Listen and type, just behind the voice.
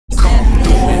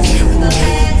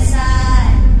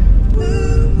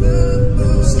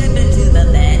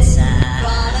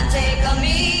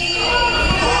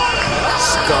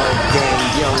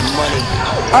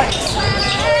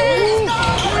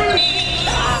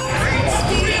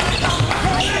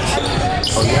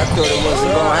thought it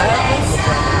wasn't gonna happen.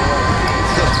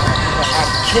 I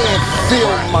can't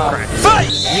feel my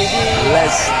face.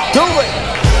 Let's do it.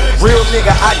 Real nigga,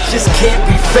 I just can't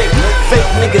be fake. Fake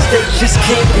niggas, they just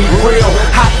can't be real.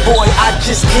 Hot boy, I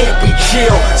just can't be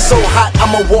chill. So hot,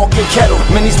 I'm a walking kettle.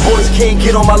 Man, these boys can't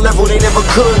get on my level, they never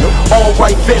could. All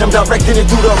right, venom, directing it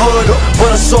through the hood.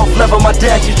 But a soft level, my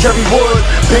dash is cherry wood.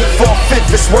 Big 4/5,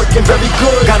 it's working very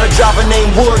good. Got a driver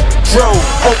named Wiltjer,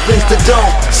 opens the door.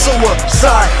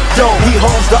 Suicide, though, he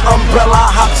holds the umbrella,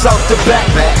 hops out the back.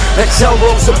 That tell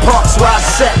Rosa Parks where I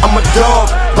sat. I'm a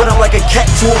dog, but I'm like a cat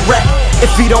to a rat. If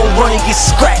he don't run, he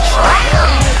gets scratched.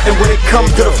 And when it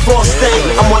comes to the floss thing,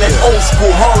 I'm on that old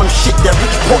school Harlem shit, that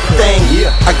rich pork thing.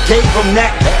 I gave him that,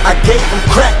 I gave him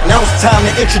crack. Now it's time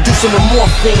to introduce him to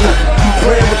morphine. I'm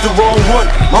playing with the wrong one.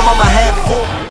 My mama had 4.